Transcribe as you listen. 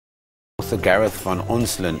author Gareth van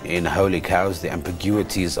Onselen in Holy Cows, The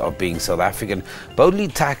Ambiguities of Being South African, boldly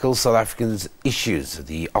tackles South Africans' issues,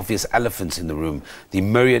 the obvious elephants in the room, the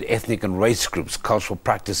myriad ethnic and race groups, cultural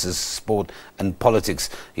practices, sport and politics.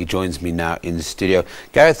 He joins me now in the studio.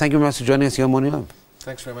 Gareth, thank you very much for joining us here on Morning Live.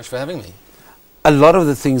 Thanks very much for having me. A lot of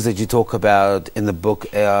the things that you talk about in the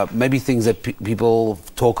book are maybe things that people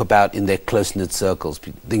talk about in their close-knit circles,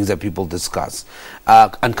 things that people discuss,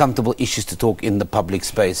 uncomfortable issues to talk in the public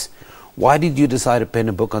space. Why did you decide to pen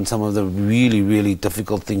a book on some of the really, really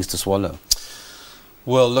difficult things to swallow?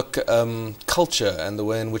 Well, look, culture and the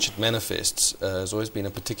way in which it manifests has always been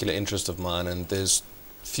a particular interest of mine, and there's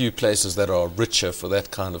few places that are richer for that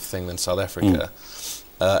kind of thing than South Africa.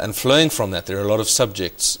 And flowing from that, there are a lot of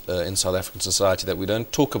subjects in South African society that we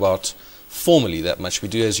don't talk about formally that much. We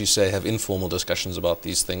do, as you say, have informal discussions about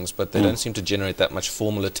these things, but they don't seem to generate that much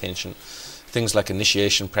formal attention. Things like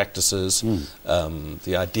initiation practices,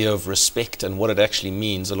 the idea of respect and what it actually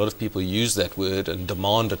means. A lot of people use that word and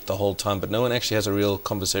demand it the whole time, but no one actually has a real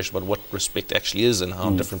conversation about what respect actually is and how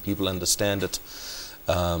different people understand it.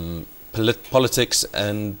 Politics,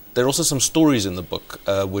 and there are also some stories in the book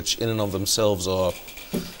which in and of themselves are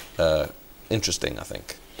interesting, I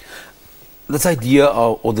think. This idea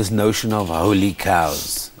of, or this notion of holy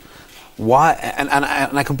cows, why, and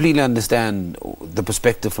I completely understand the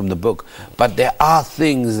perspective from the book, but there are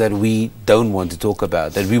things that we don't want to talk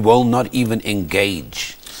about, that we will not even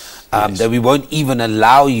engage, that we won't even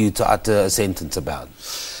allow you to utter a sentence about.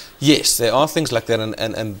 Yes, there are things like that,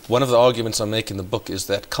 and one of the arguments I make in the book is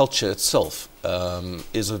that culture itself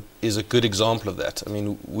is a good example of that. I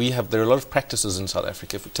mean, there are a lot of practices in South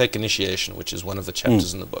Africa. If we take initiation, which is one of the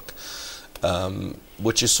chapters in the book,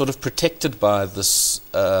 which is sort of protected by this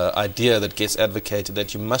idea that gets advocated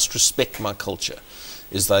that you must respect my culture,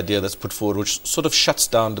 is the idea that's put forward, which sort of shuts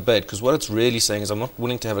down debate, because what it's really saying is I'm not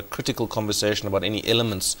willing to have a critical conversation about any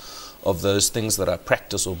elements of those things that I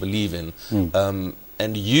practice or believe in.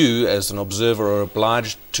 And you, as an observer, are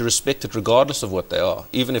obliged to respect it regardless of what they are.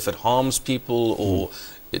 Even if it harms people, or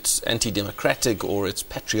it's anti-democratic, or it's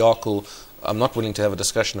patriarchal, I'm not willing to have a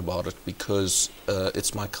discussion about it because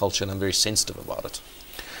it's my culture and I'm very sensitive about it.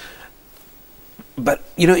 But,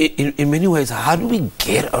 you know, in many ways, how do we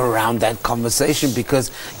get around that conversation?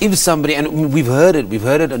 Because if somebody, and we've heard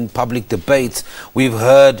it in public debates, we've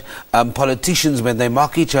heard politicians, when they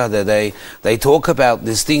mock each other, they talk about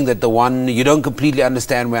this thing that you don't completely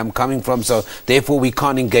understand where I'm coming from, so therefore we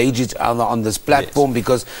can't engage each other on this platform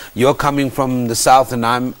because you're coming from the south and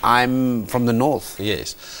I'm from the north.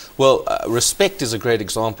 Yes. Well, respect is a great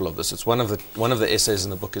example of this. It's one of the essays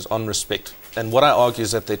in the book is on respect. And what I argue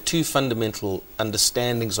is that there are two fundamental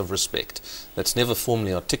understandings of respect that's never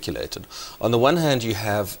formally articulated. On the one hand, you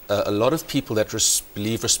have a lot of people that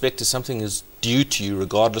believe respect is something is due to you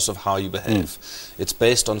regardless of how you behave. It's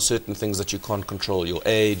based on certain things that you can't control, your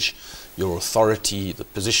age, your authority, the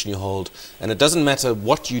position you hold. And it doesn't matter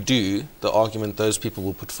what you do, the argument those people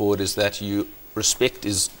will put forward is that respect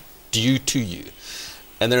is due to you.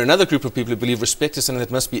 And there are another group of people who believe respect is something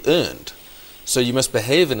that must be earned. So you must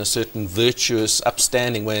behave in a certain virtuous,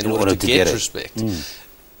 upstanding way in order to get respect.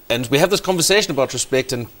 And we have this conversation about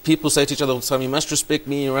respect, and people say to each other all the time, you must respect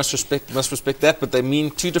me, you must respect that, but they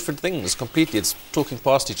mean two different things completely. It's talking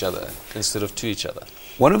past each other instead of to each other.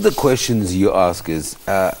 One of the questions you ask is,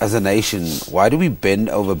 as a nation, why do we bend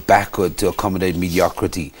over backward to accommodate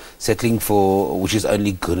mediocrity, settling for which is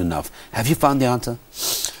only good enough? Have you found the answer?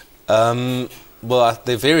 Well,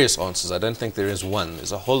 there are various answers. I don't think there is one.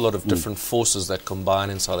 There's a whole lot of different forces that combine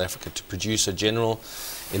in South Africa to produce a general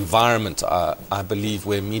environment, I believe,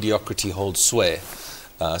 where mediocrity holds sway.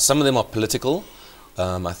 Some of them are political.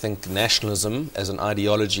 I think nationalism as an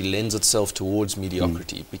ideology lends itself towards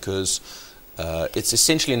mediocrity because it's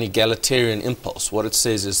essentially an egalitarian impulse. What it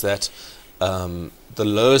says is that the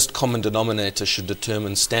lowest common denominator should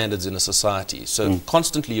determine standards in a society. So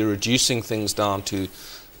constantly you're reducing things down to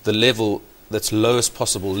the level that's lowest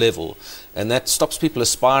possible level, and that stops people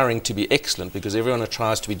aspiring to be excellent because everyone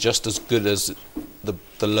tries to be just as good as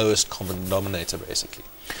the lowest common denominator, basically.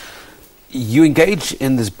 You engage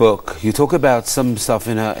in this book. You talk about some stuff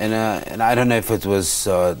and I don't know if it was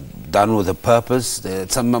done with a purpose.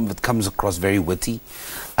 Some of it comes across very witty.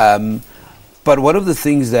 But one of the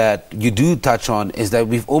things that you do touch on is that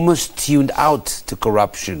we've almost tuned out to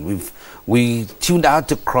corruption. We tuned out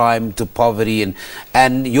to crime, to poverty,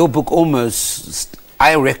 and your book almost,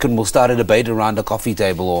 I reckon, will start a debate around a coffee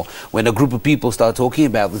table, or when a group of people start talking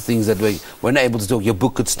about the things that we weren't able to talk, your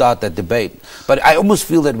book could start that debate. But I almost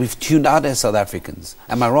feel that we've tuned out as South Africans.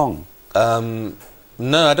 Am I wrong?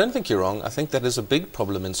 No, I don't think you're wrong. I think that is a big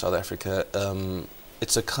problem in South Africa.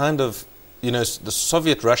 It's a kind of you know, the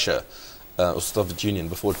Soviet Russia, or Soviet Union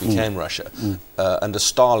before it became Russia, under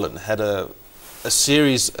Stalin had a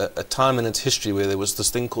series, a time in its history where there was this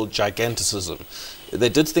thing called giganticism. They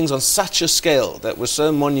did things on such a scale that were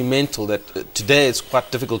so monumental that today it's quite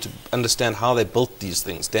difficult to understand how they built these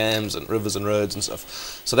things, dams and rivers and roads and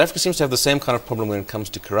stuff. South Africa seems to have the same kind of problem when it comes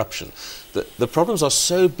to corruption. The problems are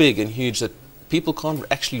so big and huge that people can't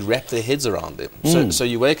actually wrap their heads around them. So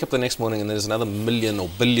you wake up the next morning and there's another million or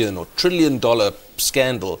billion or trillion-dollar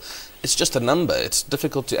scandal. It's just a number. It's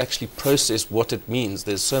difficult to actually process what it means.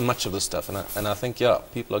 There's so much of this stuff, and I think, yeah,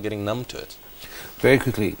 people are getting numb to it. Very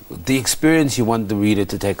quickly, the experience you want the reader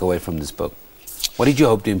to take away from this book, what did you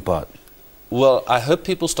hope to impart? Well, I hope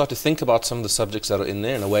people start to think about some of the subjects that are in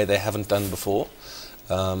there in a way they haven't done before.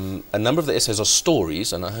 A number of the essays are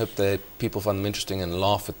stories, and I hope that people find them interesting and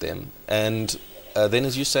laugh at them. And then,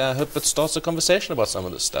 as you say, I hope it starts a conversation about some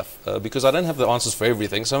of this stuff, because I don't have the answers for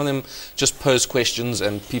everything. Some of them just pose questions,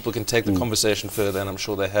 and people can take the conversation further, and I'm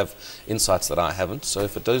sure they have insights that I haven't. So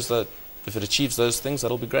if it achieves those things,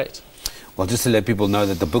 that'll be great. Well, just to let people know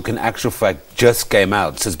that the book in actual fact just came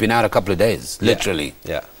out, so it's been out a couple of days, literally.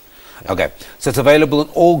 Yeah. Okay, so it's available in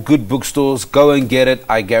all good bookstores. Go and get it.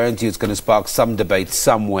 I guarantee it's going to spark some debate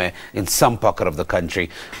somewhere in some pocket of the country.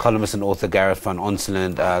 Columnist and author Gareth van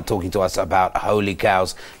Onselen talking to us about holy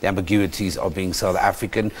cows, the ambiguities of being South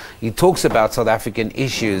African. He talks about South African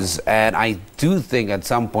issues, and I do think at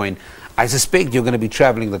some point, I suspect you're going to be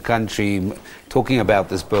traveling the country talking about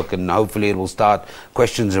this book, and hopefully it will start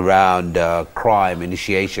questions around crime,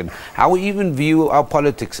 initiation, how we even view our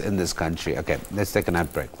politics in this country. Okay, let's take an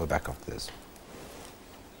ad break. We're back after this.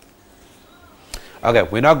 Okay,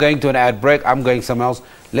 we're not going to an ad break. I'm going somewhere else.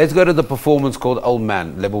 Let's go to the performance called Old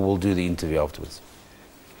Man. Lebo will do the interview afterwards.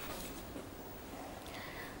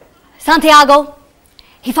 Santiago,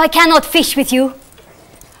 if I cannot fish with you,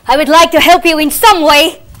 I would like to help you in some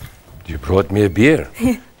way. You brought me a beer.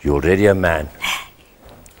 You're already a man.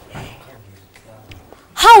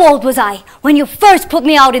 How old was I when you first put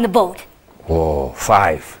me out in the boat? Oh,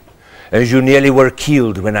 5. And you nearly were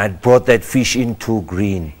killed when I brought that fish in too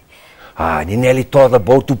green. And you nearly tore the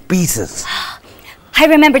boat to pieces. I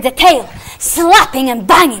remember the tail slapping and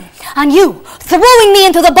banging, and you throwing me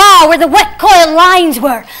into the bar where the wet coil lines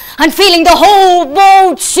were, and feeling the whole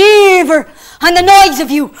boat shiver, and the noise of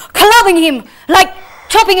you clubbing him like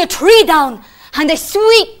chopping a tree down, and the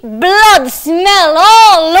sweet blood smell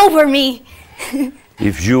all over me.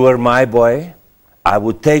 If you were my boy, I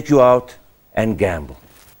would take you out and gamble.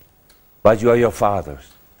 But you are your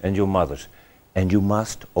father's and your mother's, and you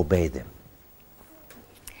must obey them.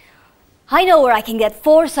 I know where I can get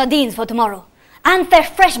 4 sardines for tomorrow, and they're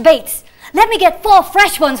fresh baits. Let me get 4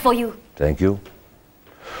 fresh ones for you. Thank you.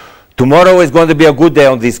 Tomorrow is going to be a good day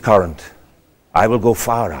on this current. I will go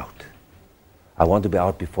far out. I want to be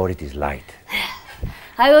out before it is light.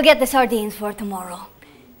 I will get the sardines for tomorrow.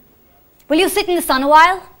 Will you sit in the sun a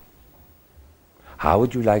while? How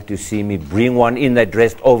would you like to see me bring one in that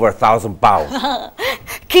dressed over 1,000 pounds?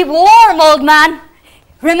 Keep warm, old man.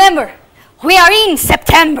 Remember, we are in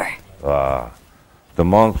September. The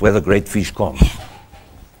month where the great fish come.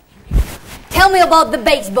 Tell me about the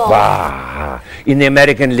baseball. In the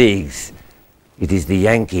American leagues, it is the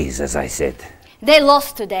Yankees, as I said. They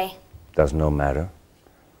lost today. Does no matter.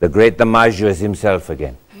 The great DiMaggio is himself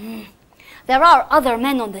again. There are other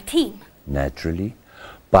men on the team. Naturally.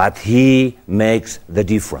 But he makes the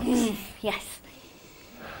difference. Yes.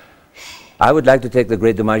 I would like to take the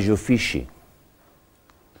great DiMaggio fishing.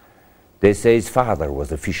 They say his father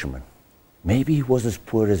was a fisherman. Maybe he was as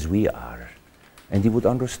poor as we are, and he would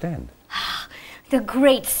understand. The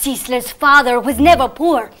great Cecil's father was never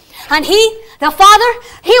poor. And he, the father,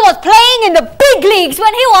 he was playing in the big leagues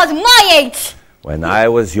when he was my age. When I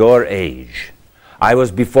was your age, I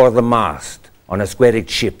was before the mast on a square-rigged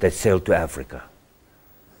ship that sailed to Africa.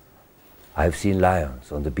 I've seen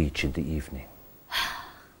lions on the beach in the evening.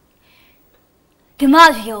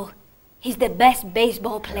 DiMaggio is the best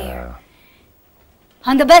baseball player.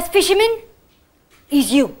 And the best fisherman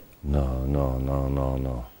is you.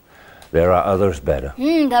 No. There are others better.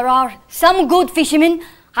 There are some good fishermen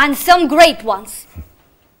and some great ones.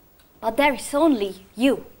 But there is only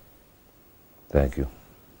you. Thank you.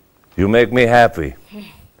 You make me happy.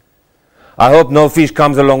 I hope no fish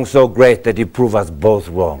comes along so great that he proves us both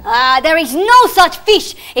wrong. There is no such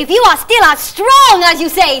fish if you are still as strong as you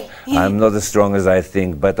say. I'm not as strong as I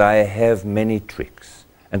think, but I have many tricks.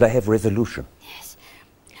 And I have resolution. Yes.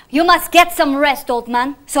 You must get some rest, old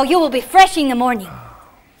man, so you will be fresh in the morning.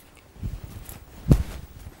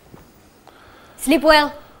 Sleep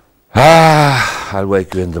well. I'll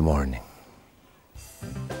wake you in the morning.